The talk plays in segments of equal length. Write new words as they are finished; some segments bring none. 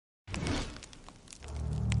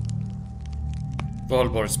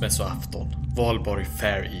Valborgsmässoafton, Valborg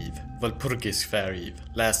Fair Eve, Walpurgis Fair Eve,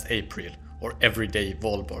 Last April, or Everyday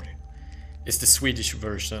Valborg is the Swedish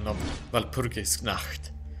version of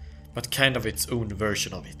Walpurgisnacht, but kind of its own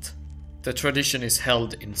version of it. The tradition is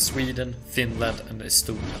held in Sweden, Finland and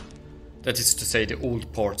Estonia, that is to say the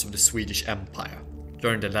old parts of the Swedish Empire,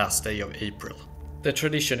 during the last day of April. The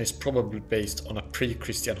tradition is probably based on a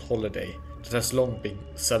pre-Christian holiday that has long been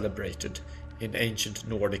celebrated in ancient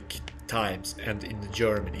Nordic times and in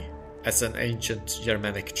Germany as an ancient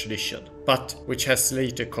Germanic tradition, but which has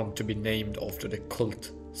later come to be named after the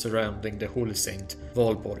cult surrounding the holy saint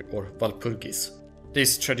Valborg or Walpurgis.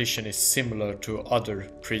 This tradition is similar to other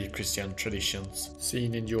pre-Christian traditions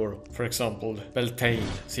seen in Europe, for example Beltane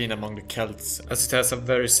seen among the Celts, as it has a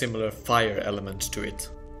very similar fire element to it.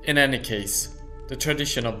 In any case, the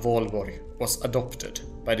tradition of Valborg was adopted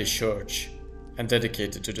by the church and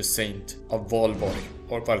dedicated to the saint of Valborg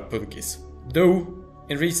or Walpurgis. Though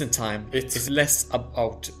in recent time it is less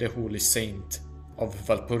about the holy saint of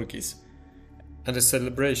Walpurgis, and the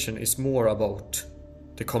celebration is more about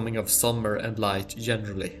the coming of summer and light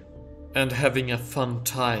generally, and having a fun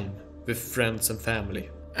time with friends and family,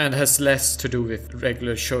 and has less to do with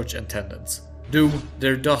regular church attendance. Though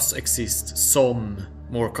there does exist some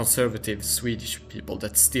more conservative Swedish people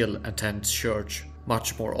that still attend church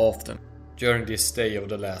much more often during this day of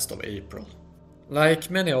the last of April. Like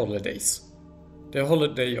many holidays, the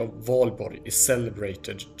holiday of Valborg is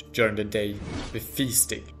celebrated during the day with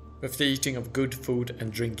feasting, with the eating of good food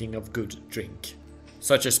and drinking of good drink,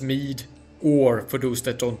 such as mead, or for those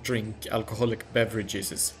that don't drink alcoholic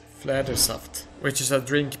beverages, flädersaft, which is a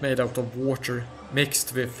drink made out of water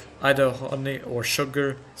mixed with either honey or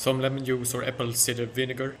sugar, some lemon juice or apple cider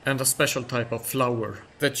vinegar, and a special type of flower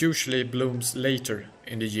that usually blooms later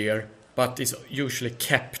in the year but is usually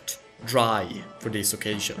kept dry for this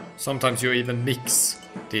occasion. Sometimes you even mix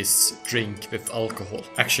this drink with alcohol.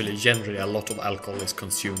 Actually, generally a lot of alcohol is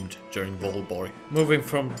consumed during Valborg. Moving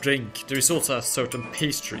from drink, there is also a certain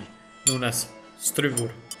pastry known as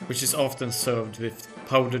struvor, which is often served with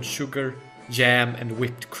powdered sugar, jam and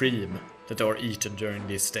whipped cream that are eaten during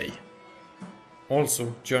this day.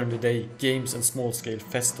 Also, during the day, games and small-scale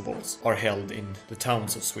festivals are held in the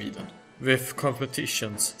towns of Sweden, with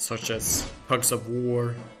competitions such as tugs of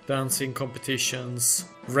war, dancing competitions,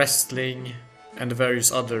 wrestling, and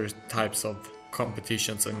various other types of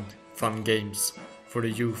competitions and fun games for the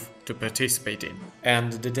youth to participate in.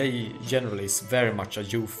 And the day generally is very much a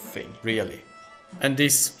youth thing, really. And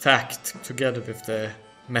this fact, together with the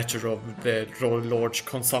matter of the large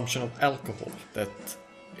consumption of alcohol that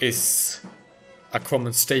is a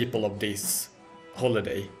common staple of this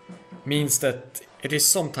holiday, means that it is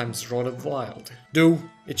sometimes rather wild. Though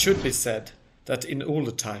it should be said that in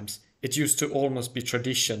older times it used to almost be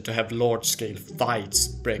tradition to have large-scale fights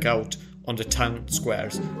break out on the town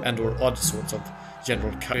squares and or other sorts of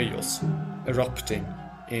general chaos erupting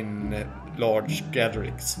in large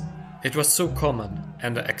gatherings. It was so common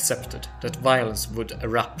and accepted that violence would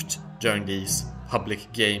erupt during these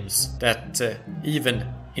public games that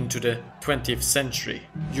even into the 20th century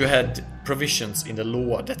you had provisions in the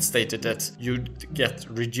law that stated that you'd get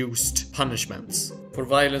reduced punishments for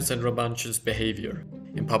violence and rambunctious behavior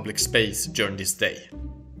in public space during this day.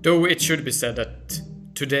 Though it should be said that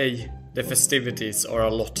today the festivities are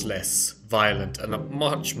a lot less violent and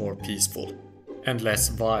much more peaceful and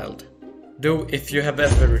less wild. Though if you have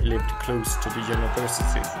ever lived close to the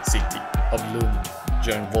university city of Lund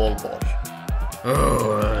during Valborg,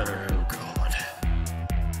 oh god,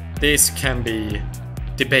 this can be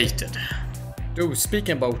debated. Though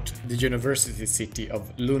speaking about the university city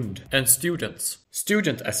of Lund and students,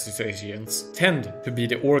 student associations tend to be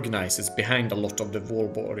the organizers behind a lot of the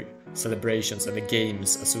Valborg celebrations and the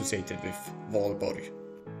games associated with Valborg.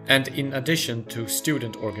 And in addition to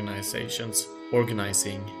student organizations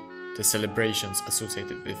organizing the celebrations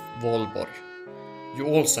associated with Valborg, you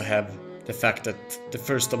also have the fact that the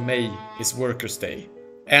 1st of May is Workers' Day,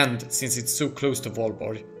 and since it's so close to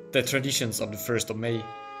Valborg, the traditions of the 1st of May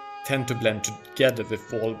tend to blend together with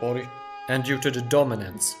Valborg, and due to the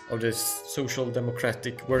dominance of the Social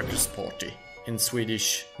Democratic Workers' Party in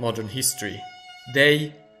Swedish modern history,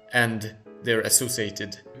 they and their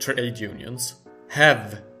associated trade unions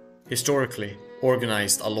have historically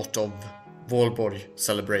organized a lot of Valborg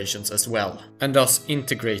celebrations as well, and thus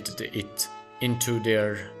integrated it into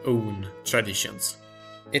their own traditions.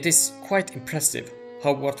 It is quite impressive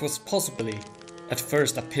how what was possibly at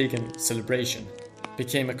first a pagan celebration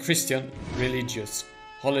became a Christian religious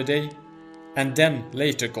holiday and then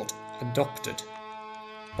later got adopted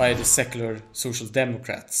by the secular Social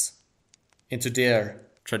Democrats into their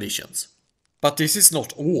traditions. But this is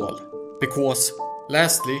not all, because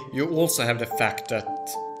lastly you also have the fact that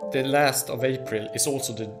the last of April is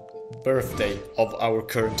also the birthday of our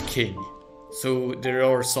current king. So there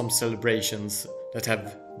are some celebrations that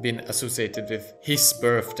have been associated with his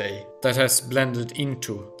birthday that has blended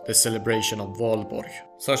into the celebration of Valborg,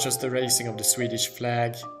 such as the raising of the Swedish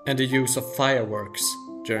flag and the use of fireworks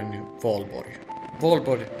during Valborg.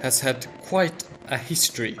 Valborg has had quite a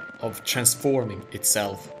history of transforming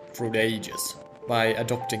itself through the ages by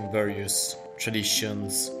adopting various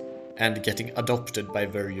traditions and getting adopted by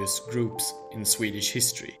various groups in Swedish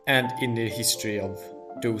history and in the history of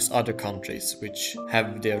those other countries which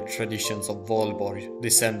have their traditions of Valborg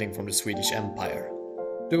descending from the Swedish Empire.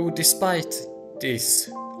 Though despite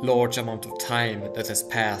this large amount of time that has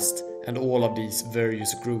passed and all of these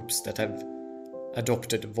various groups that have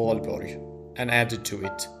adopted Valborg and added to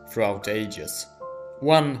it throughout the ages,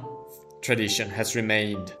 one tradition has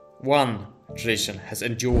remained, one tradition has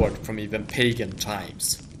endured from even pagan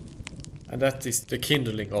times. And that is the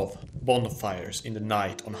kindling of bonfires in the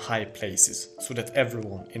night on high places so that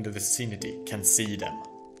everyone in the vicinity can see them.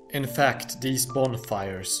 In fact, these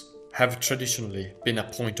bonfires have traditionally been a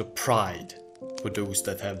point of pride for those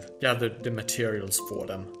that have gathered the materials for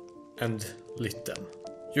them and lit them.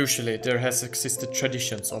 Usually there has existed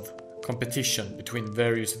traditions of competition between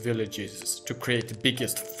various villages to create the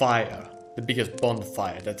biggest fire, the biggest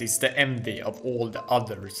bonfire that is the envy of all the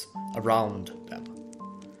others around them.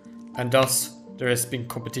 And thus there has been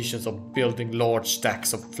competitions of building large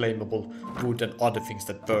stacks of flammable wood and other things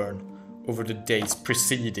that burn over the days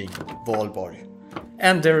preceding Valborg.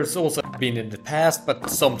 And there has also been in the past, but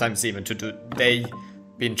sometimes even to today,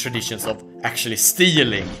 been traditions of actually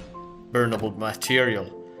stealing burnable material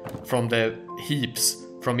from the heaps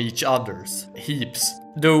from each other's heaps.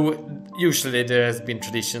 Though usually there has been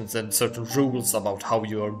traditions and certain rules about how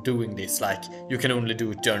you are doing this, like you can only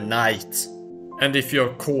do it during night. And if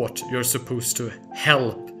you're caught, you're supposed to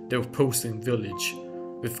help the opposing village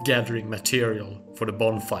with gathering material for the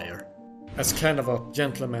bonfire, as kind of a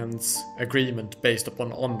gentleman's agreement based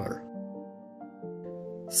upon honor.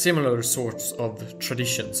 Similar sorts of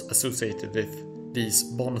traditions associated with these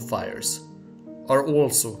bonfires are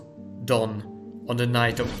also done on the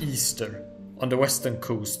night of Easter on the western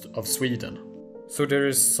coast of Sweden. So there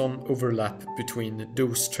is some overlap between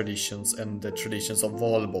those traditions and the traditions of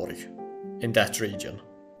Valborg in that region.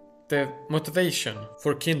 The motivation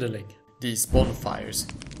for kindling these bonfires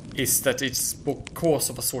is that it's because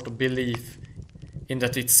of a sort of belief in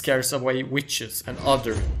that it scares away witches and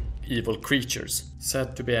other evil creatures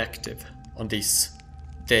said to be active on this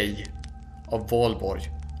day of Valborg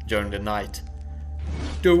during the night.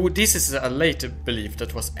 Though this is a later belief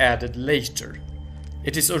that was added later.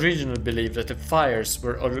 It is originally believed that the fires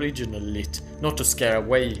were originally lit not to scare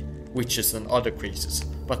away witches and other creatures,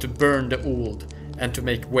 but to burn the old and to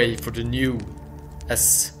make way for the new,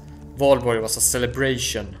 as Valborg was a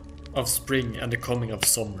celebration of spring and the coming of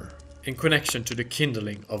summer. In connection to the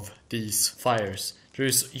kindling of these fires, there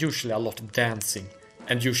is usually a lot of dancing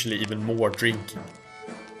and usually even more drinking.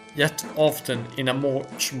 Yet often in a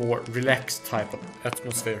much more relaxed type of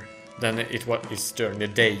atmosphere than it is during the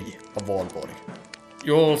day of Valborg.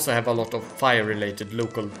 You also have a lot of fire-related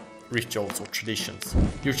local rituals or traditions.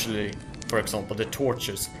 Usually, for example, the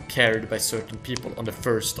torches carried by certain people on the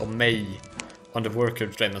 1st of May on the worker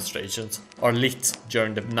demonstrations are lit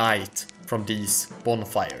during the night from these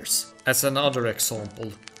bonfires. As another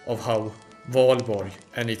example of how Valborg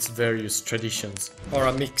and its various traditions are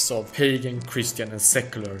a mix of pagan, Christian and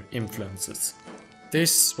secular influences.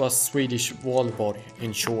 This was Swedish Valborg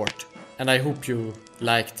in short, and I hope you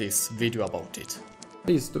liked this video about it.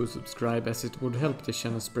 Please do subscribe as it would help the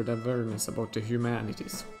channel spread awareness about the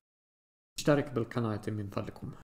humanities. Stärk kanalen till min falcom.